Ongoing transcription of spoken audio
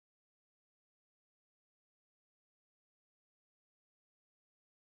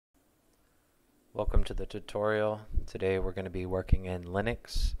Welcome to the tutorial. Today we're going to be working in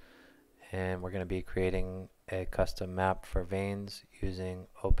Linux and we're going to be creating a custom map for Veins using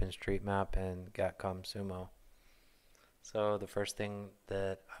OpenStreetMap and Gatcom Sumo. So the first thing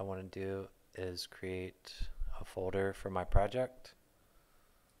that I want to do is create a folder for my project.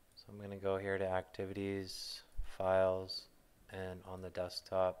 So I'm going to go here to Activities, Files, and on the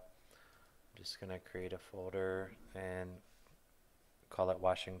desktop I'm just going to create a folder and call it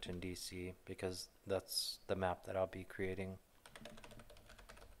Washington DC because that's the map that I'll be creating.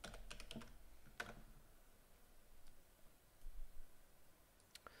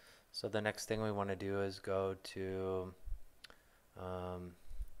 So the next thing we want to do is go to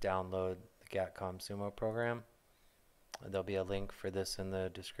download the Gatcom Sumo program. There'll be a link for this in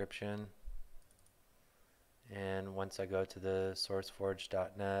the description. And once I go to the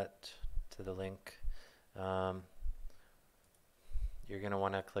sourceforge.net to the link, you're going to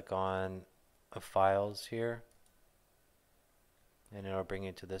want to click on Files here, and it'll bring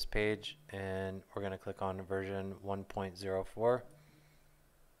you to this page, and we're going to click on version 1.04,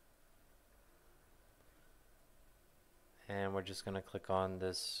 and we're just going to click on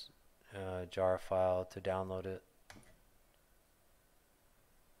this jar file to download it.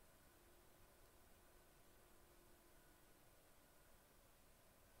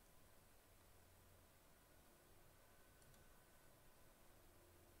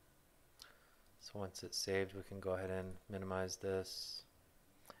 So once it's saved, we can go ahead and minimize this,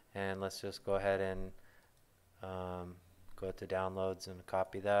 and let's just go ahead and go to downloads and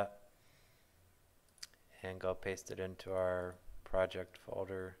copy that and go paste it into our project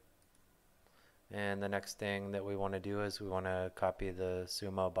folder. And the next thing that we want to do is we want to copy the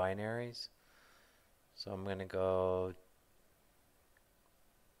Sumo binaries. So I'm going to go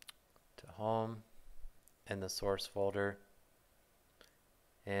to Home in the source folder.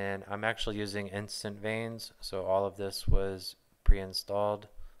 And I'm actually using Instant Veins, so all of this was pre-installed.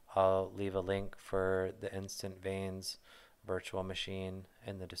 I'll leave a link for the Instant Veins virtual machine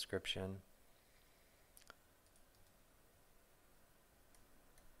in the description.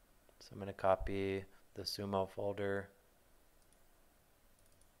 So I'm going to copy the Sumo folder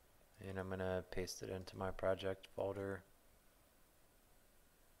and I'm going to paste it into my project folder.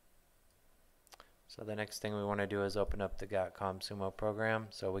 So the next thing we want to do is open up the Gatcom Sumo program.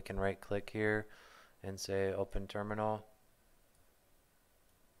 So we can right click here and say Open Terminal.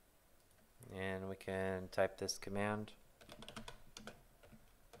 And we can type this command.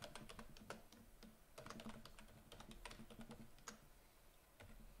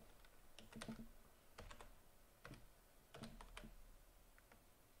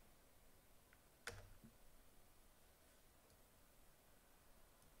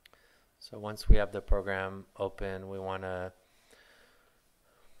 So once we have the program open, we want to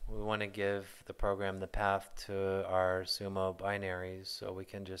give the program the path to our Sumo binaries. So we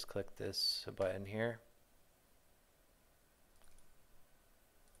can just click this button here.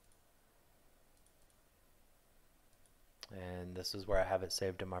 And this is where I have it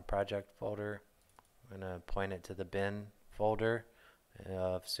saved in my project folder. I'm going to point it to the bin folder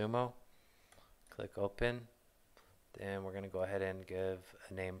of Sumo. Click open. Then we're going to go ahead and give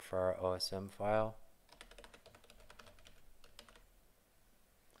a name for our OSM file.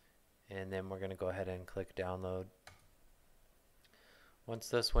 And then we're going to go ahead and click download. Once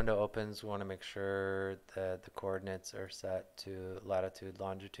this window opens, we want to make sure that the coordinates are set to latitude,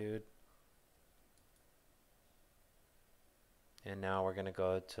 longitude. And now we're going to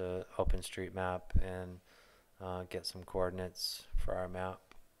go to OpenStreetMap and get some coordinates for our map.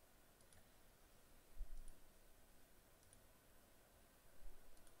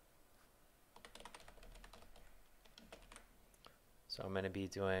 So I'm going to be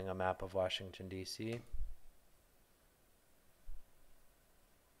doing a map of Washington, D.C.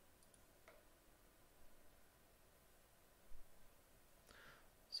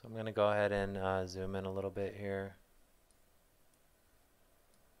 So I'm going to go ahead and zoom in a little bit here.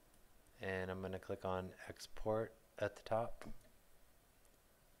 And I'm going to click on Export at the top.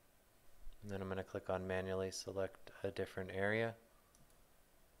 And then I'm going to click on Manually Select a different area.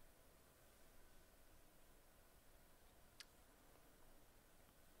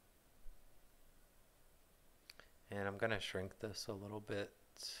 And I'm going to shrink this a little bit.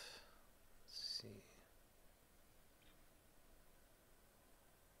 Let's see.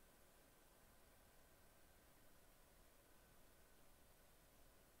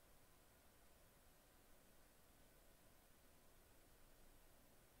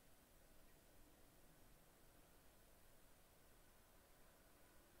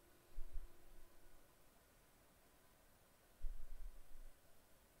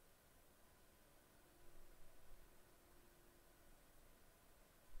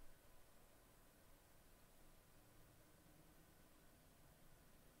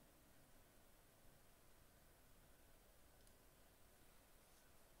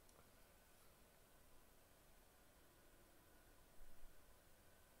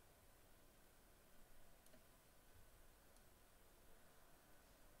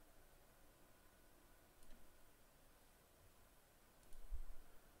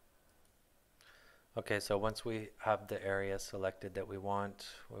 Okay, so once we have the area selected that we want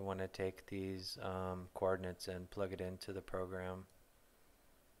to take these coordinates and plug it into the program.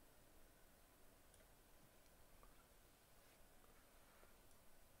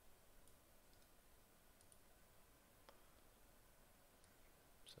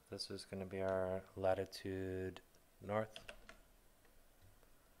 So this is going to be our latitude north.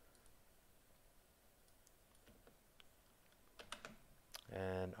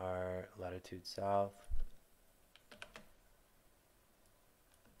 And our latitude south.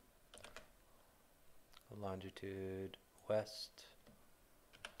 Longitude west.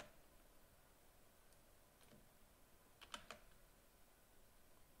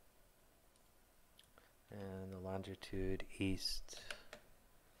 And the longitude east.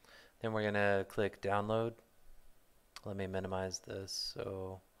 Then we're going to click download. Let me minimize this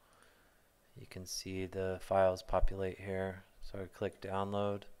so you can see the files populate here. So I click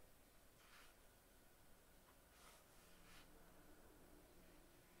download.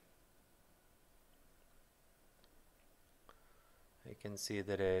 You can see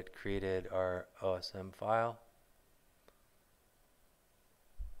that it created our OSM file.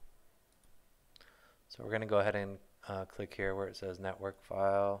 So we're going to go ahead and click here where it says network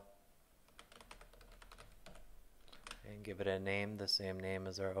file and give it a name, the same name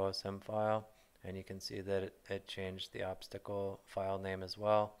as our OSM file. And you can see that it changed the obstacle file name as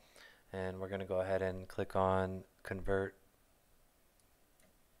well. And we're going to go ahead and click on convert.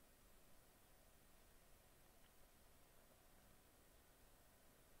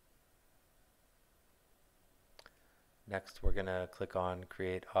 Next, we're going to click on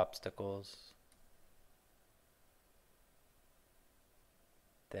create obstacles.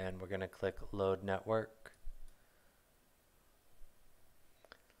 Then we're going to click load network.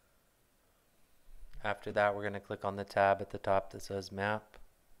 After that, we're going to click on the tab at the top that says map,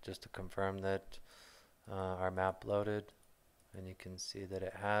 just to confirm that our map loaded, and you can see that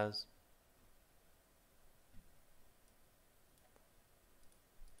it has.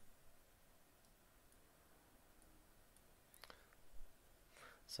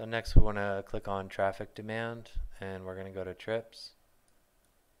 So next we want to click on traffic demand, and we're going to go to trips.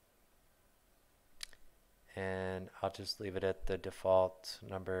 And I'll just leave it at the default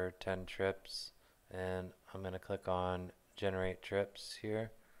number 10 trips, and I'm going to click on generate trips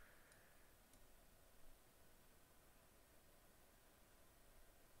here.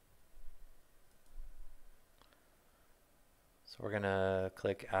 So we're going to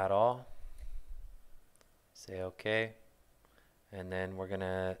click add all, say OK, and then we're going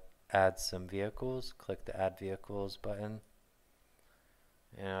to add some vehicles. Click the add vehicles button,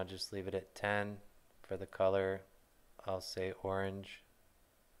 and I'll just leave it at 10. For the color, I'll say orange,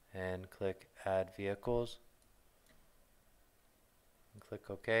 and click add vehicles, and click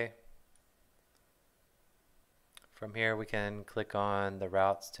OK. From here we can click on the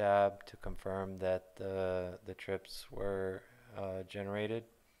routes tab to confirm that the trips were generated.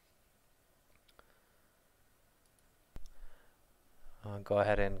 Go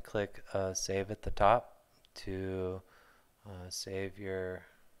ahead and click save at the top to save your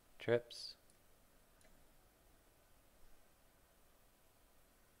trips.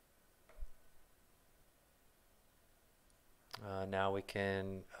 Now we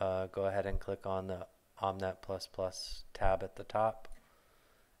can go ahead and click on the OmNet++ tab at the top,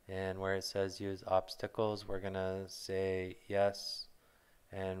 and where it says use obstacles, we're going to say yes,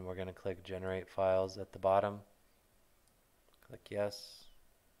 and we're going to click generate files at the bottom. Click yes.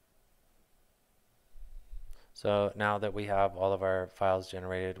 So now that we have all of our files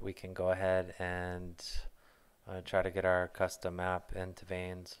generated, we can go ahead and try to get our custom map into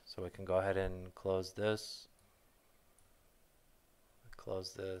Veins. So we can go ahead and close this.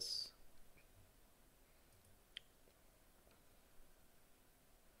 Close this.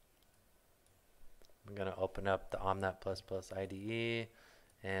 I'm going to open up the OmNet++ IDE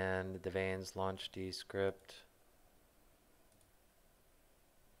and the Veins launchd script.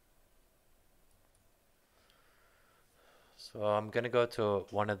 So I'm going to go to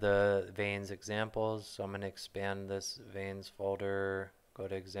one of the Veins examples. So I'm going to expand this Veins folder, go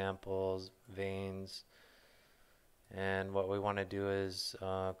to examples, Veins, and what we want to do is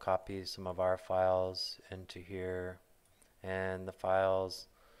copy some of our files into here, and the files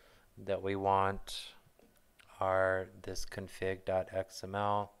that we want are this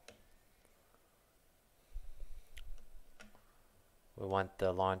config.xml. We want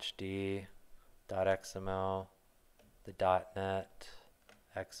the launchd.xml, the .NET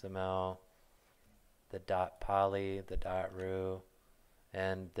XML, the .poly, the .ru,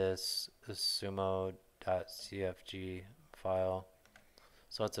 and this sumo.cfg file.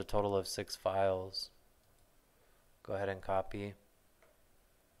 So it's a total of 6 files. Go ahead and copy,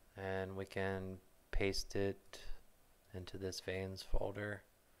 and we can paste it into this Veins folder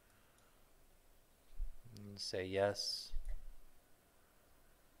and say yes.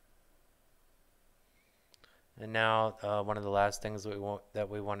 And now one of the last things that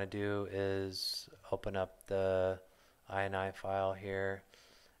we want to do is open up the INI file here,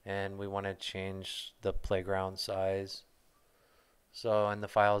 and we want to change the playground size. So in the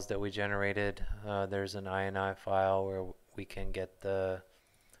files that we generated, there's an INI file where we can get the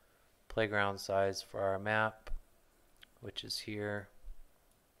playground size for our map, which is here.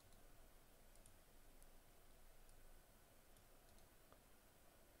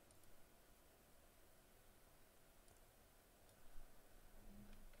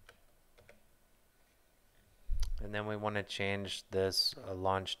 And then we want to change this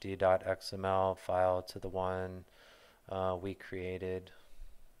launchd.xml file to the one we created,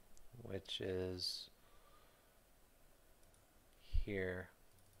 which is here.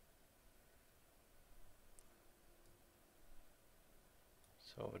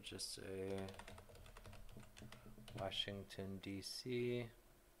 So we'll just say Washington, D.C.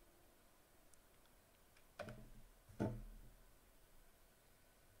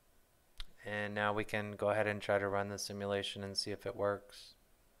 And now we can go ahead and try to run the simulation and see if it works.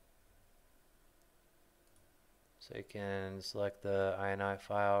 So you can select the INI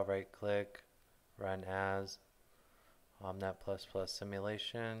file, right click, run as Omnet++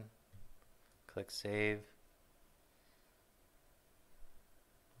 simulation, click save.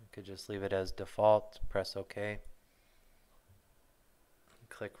 You could just leave it as default, press OK.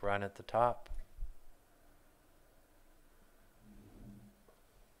 Click run at the top.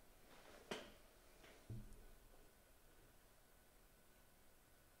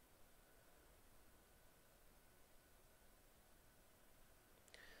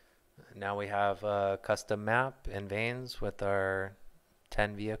 Now we have a custom map in Veins with our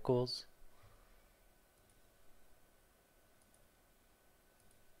 10 vehicles.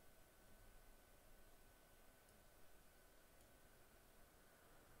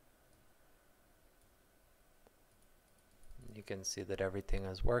 You can see that everything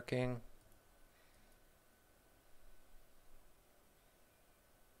is working.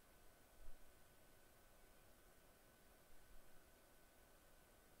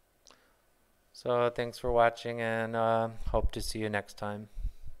 So thanks for watching, and hope to see you next time.